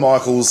 Shawn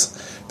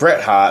Michaels,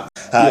 Bret Hart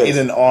in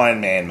an Iron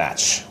Man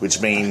match,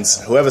 which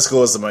means whoever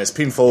scores the most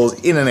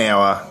pinfalls in an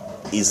hour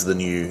is the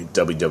new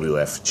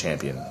WWF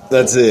champion.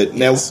 That's it.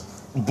 Yes. Now,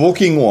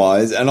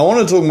 booking-wise, and I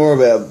want to talk more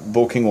about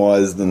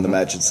booking-wise than the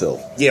match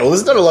itself. Yeah, well,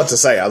 there's not a lot to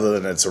say other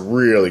than it's a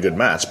really good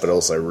match, but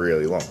also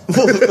really long.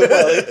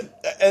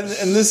 And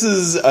this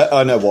is...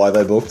 I know why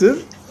they booked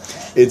it.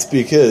 It's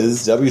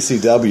because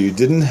WCW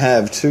didn't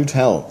have two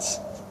talents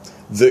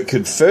that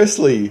could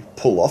firstly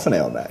pull off an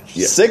hour match.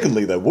 Yeah.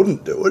 Secondly, they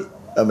wouldn't do it.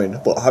 I mean,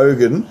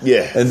 Hogan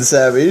and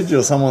Savage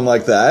or someone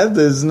like that,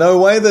 there's no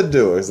way they'd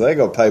do it, because they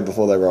got paid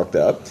before they rocked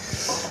up.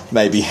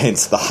 Maybe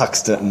hence the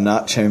Huckster and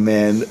Nacho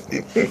Man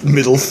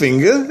middle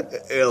finger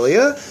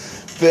earlier.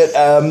 But,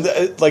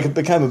 it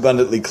became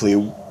abundantly clear,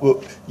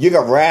 you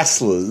got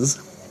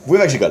wrestlers, we've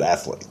actually got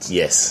athletes.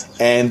 Yes.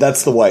 And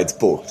that's the way it's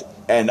booked.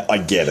 And I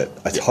get it.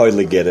 I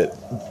totally get it.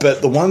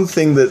 But the one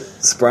thing that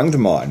sprung to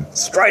mind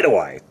straight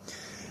away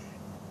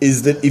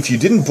is that if you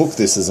didn't book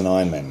this as an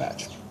Iron Man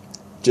match,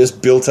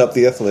 just built up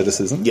the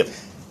athleticism,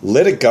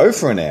 let it go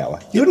for an hour,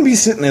 you wouldn't be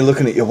sitting there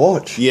looking at your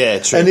watch. Yeah,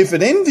 true. And if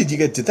it ended, you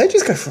go, did they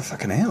just go for a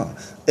fucking hour?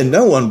 And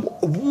no one,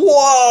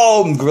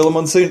 whoa, Gorilla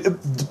Monsoon,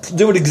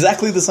 do it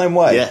exactly the same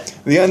way. Yeah.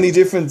 The only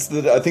difference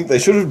that I think they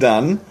should have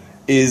done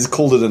is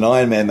called it an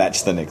Iron Man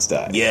match the next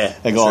day. Yeah.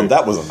 And gone,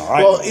 that was an Iron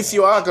Man. Well, if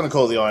you are going to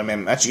call it the Iron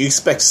Man match, you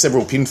expect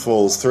several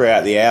pinfalls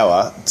throughout the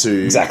hour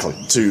to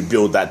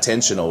build that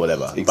tension or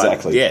whatever.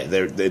 Exactly.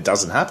 But, it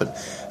doesn't happen.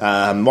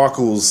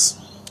 Michaels,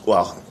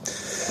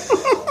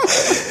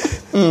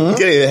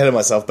 getting ahead of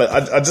myself, but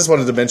I just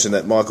wanted to mention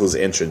that Michael's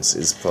entrance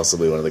is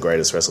possibly one of the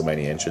greatest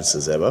WrestleMania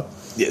entrances ever.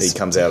 Yes. He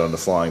comes out on the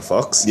Flying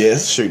Fox,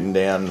 shooting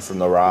down from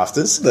the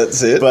rafters.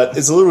 That's it. But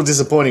it's a little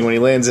disappointing when he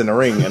lands in the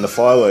ring and the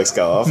fireworks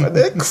go off, and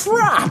they're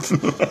crap.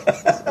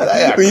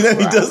 Well, you know,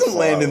 he doesn't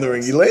land in the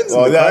ring. He lands in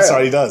the crowd. That's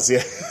right, he does,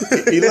 yeah.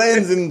 He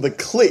lands in the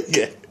click.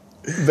 Yeah.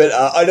 But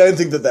I don't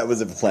think that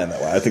was ever planned that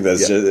way. I think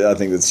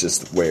that's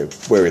just where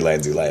he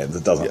lands.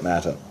 It doesn't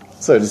matter,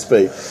 so to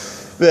speak.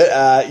 But,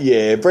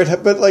 Bret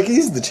Hart, but,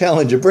 he's the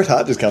challenger. Bret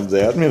Hart just comes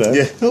out,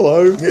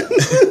 hello.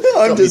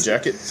 I'm just...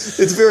 jacket.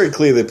 It's very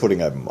clear they're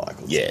putting over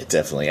Michaels. Yeah,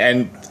 definitely.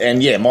 And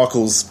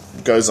Michaels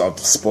goes up,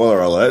 spoiler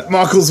alert,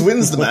 Michaels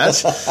wins the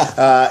match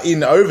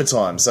in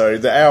overtime. So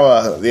the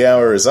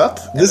hour is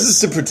up. This is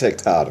to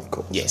protect Hart, of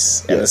course.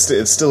 Yes. And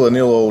it's still a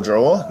 0-0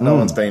 draw. No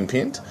one's been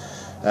pinned.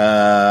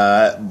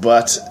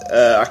 But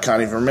I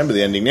can't even remember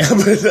the ending now.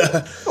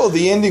 But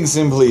the ending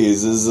simply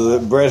is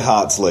that Bret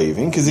Hart's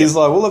leaving because he's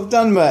like, well, I've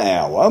done my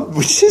hour,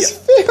 which is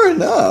fair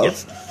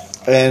enough.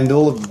 And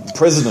all of the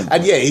president,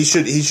 and he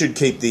should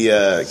keep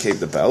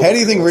the belt. How do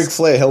you think Ric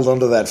Flair held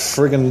onto that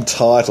friggin'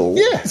 title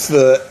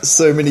for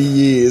so many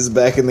years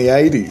back in the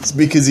 80s?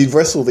 Because he'd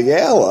wrestle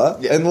the hour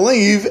and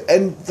leave,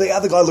 and the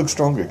other guy looked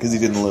stronger because he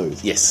didn't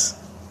lose.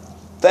 Yes,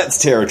 that's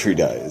territory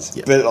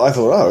days. But I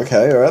thought,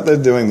 okay, all right, they're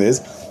doing this.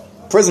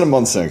 President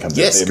Monsoon comes out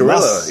Yes, there.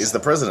 Gorilla is the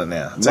president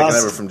now, taking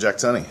over from Jack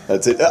Tunney.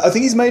 That's it. I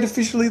think he's made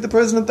officially the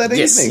president that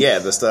evening. Yeah,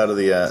 the start of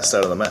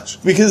the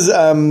match. Because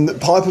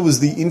Piper was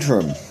the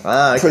interim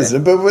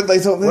president, but they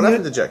thought... What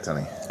happened to Jack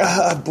Tunney?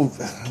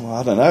 Well,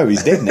 I don't know.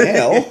 He's dead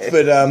now,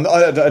 but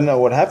I don't know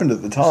what happened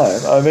at the time.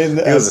 I mean...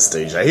 He was a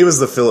stooge. He was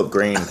the Philip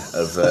Green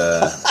of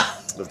the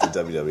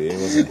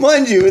WWE, wasn't he?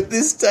 Mind you, at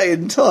this day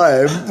and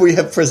time, we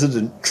have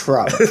President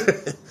Trump.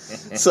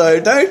 So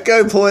don't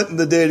go pointing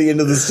the dirty end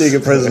of the stick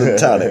at President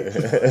Tunney.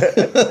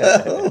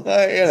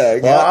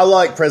 I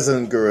like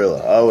President Gorilla.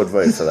 I would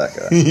vote for that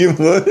guy. You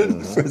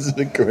would?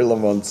 President Gorilla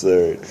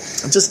Monsoon.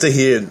 Just to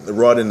hear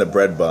right in the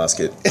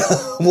breadbasket.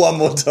 One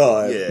more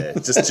time. Yeah,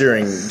 just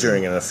during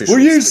an official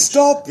Will you speech.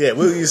 stop? Yeah,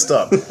 will you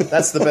stop?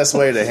 That's the best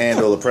way to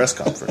handle a press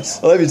conference.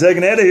 I'll have you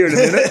taken out of here in a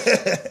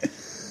minute.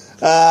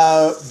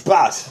 Oh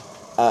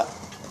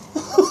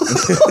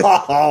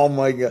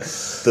my God.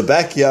 The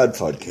Backyard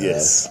Podcast.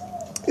 Yes.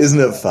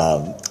 Isn't it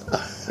fun?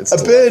 It's A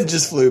bird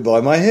just flew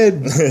by my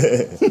head.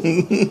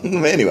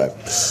 Anyway.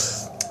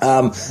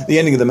 The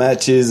ending of the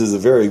match is a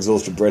very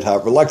exhausted Bret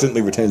Hart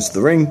reluctantly returns to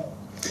the ring.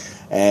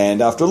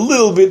 And after a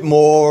little bit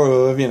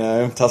more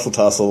of,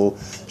 tussle,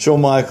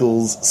 Shawn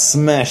Michaels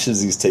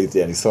smashes his teeth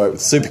down his throat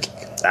with a super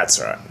kick.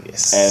 That's right,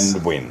 yes.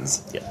 And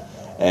wins. Yeah.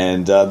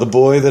 And the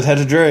boy that had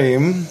a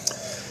dream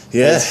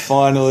has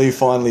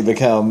finally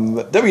become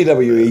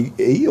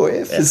WWE or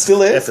F is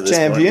still F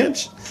champion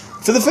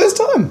for the first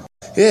time.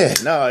 Yeah,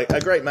 no, a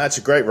great match,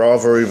 a great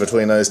rivalry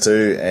between those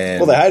two. And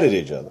well, they hated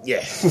each other.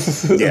 Yeah,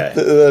 yeah.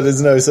 That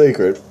is no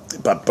secret.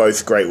 But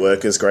both great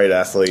workers, great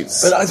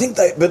athletes. But I think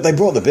they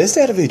brought the best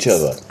out of each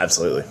other.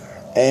 Absolutely.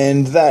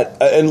 And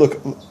look,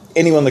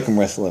 anyone that can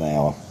wrestle an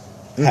hour,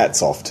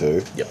 hats off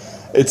to. Yep.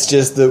 It's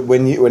just that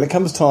when it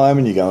comes time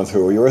and you're going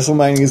through all your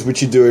WrestleManias,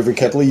 which you do every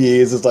couple of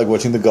years, it's like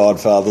watching The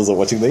Godfathers or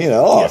watching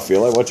I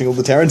feel like watching all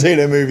the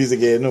Tarantino movies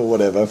again or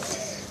whatever.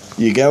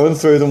 You're going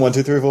through them, 1,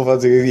 2, 3, 4,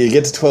 5, 6, you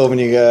get to 12 and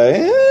you go, I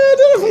don't know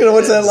if I'm going to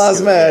watch that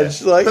last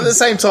match. Like, but at the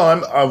same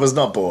time, I was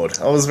not bored.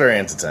 I was very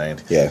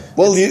entertained. Yeah.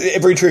 Well,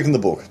 every trick in the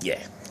book. Yeah.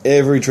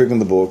 Every trick in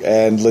the book.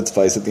 And let's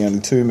face it, the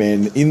only two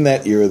men in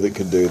that era that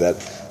could do that.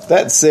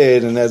 That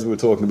said, and as we were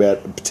talking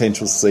about a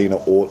potential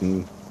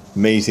Cena-Orton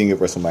meeting at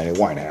WrestleMania,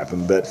 won't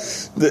happen, but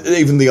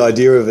even the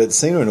idea of it,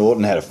 Cena and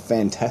Orton had a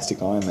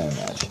fantastic Iron Man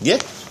match. Yeah.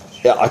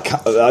 Yeah,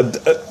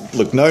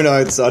 look, no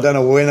notes. I don't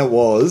know when it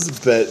was,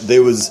 but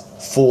there was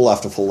fall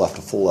after fall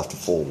after fall after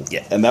fall.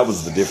 Yeah. And that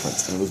was the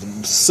difference. And it was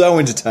so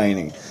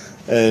entertaining.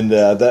 And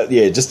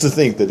just to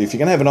think that if you're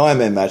going to have an Iron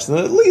Man match, then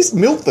at least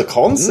milk the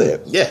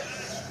concept. Yeah.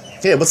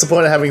 Yeah, what's the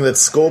point of having that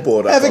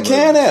scoreboard up? Have a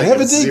count out,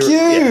 have a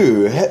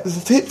DQ. Yeah.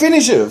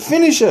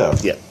 Finisher.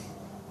 Yeah.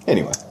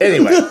 Anyway.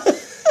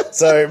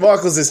 So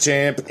Michaels is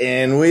champ,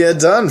 and we are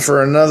done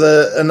for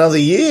another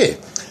year.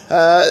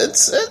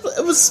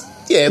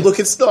 Look,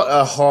 it's not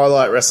a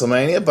highlight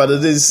WrestleMania, but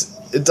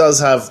it does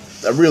have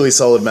a really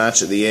solid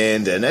match at the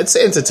end, and it's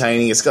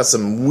entertaining. It's got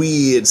some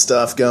weird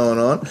stuff going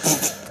on.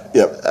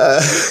 Yep.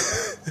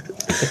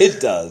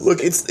 It does. Look,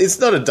 it's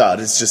not a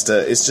dud. It's just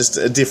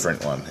a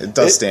different one. It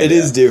does stand out. It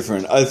is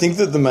different. I think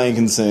that the main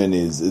concern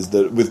is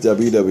that with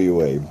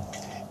WWE,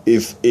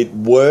 if it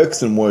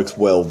works and works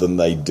well, then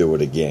they do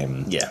it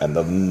again. Yeah. And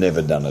they've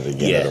never done it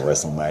again at a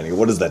WrestleMania.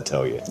 What does that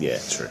tell you? Yeah,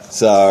 true.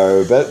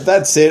 So, but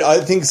that said,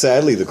 I think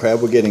sadly the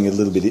crowd were getting a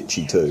little bit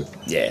itchy too.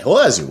 Yeah, well,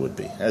 as you would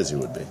be.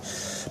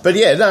 But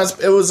yeah, no,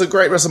 it was a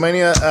great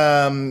WrestleMania,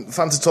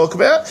 fun to talk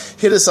about.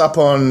 Hit us up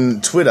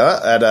on Twitter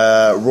at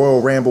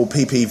Royal Ramble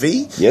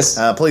PPV. Yes.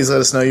 Please let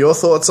us know your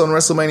thoughts on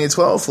WrestleMania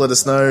 12. Let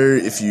us know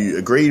if you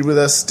agreed with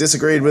us,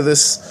 disagreed with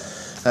us.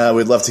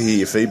 We'd love to hear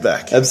your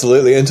feedback.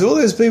 Absolutely. And to all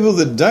those people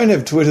that don't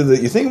have Twitter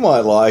that you think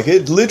might like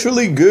it,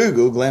 literally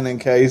Google Glenn and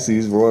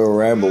Casey's Royal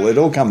Ramble. It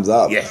all comes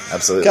up. Yeah,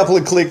 absolutely. A couple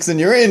of clicks and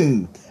you're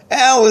in.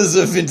 Hours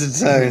of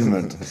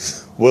entertainment.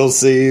 We'll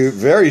see you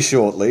very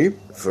shortly.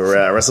 For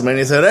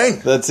WrestleMania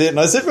 13. That's it. And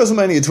I said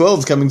WrestleMania 12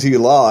 is coming to you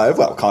live.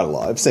 Well, kind of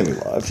live,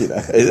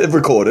 semi-live,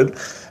 recorded.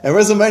 And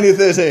WrestleMania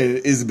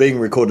 13 is being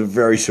recorded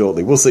very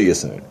shortly. We'll see you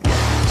soon.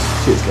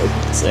 Cheers, guys.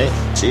 That's it.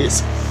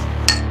 Cheers.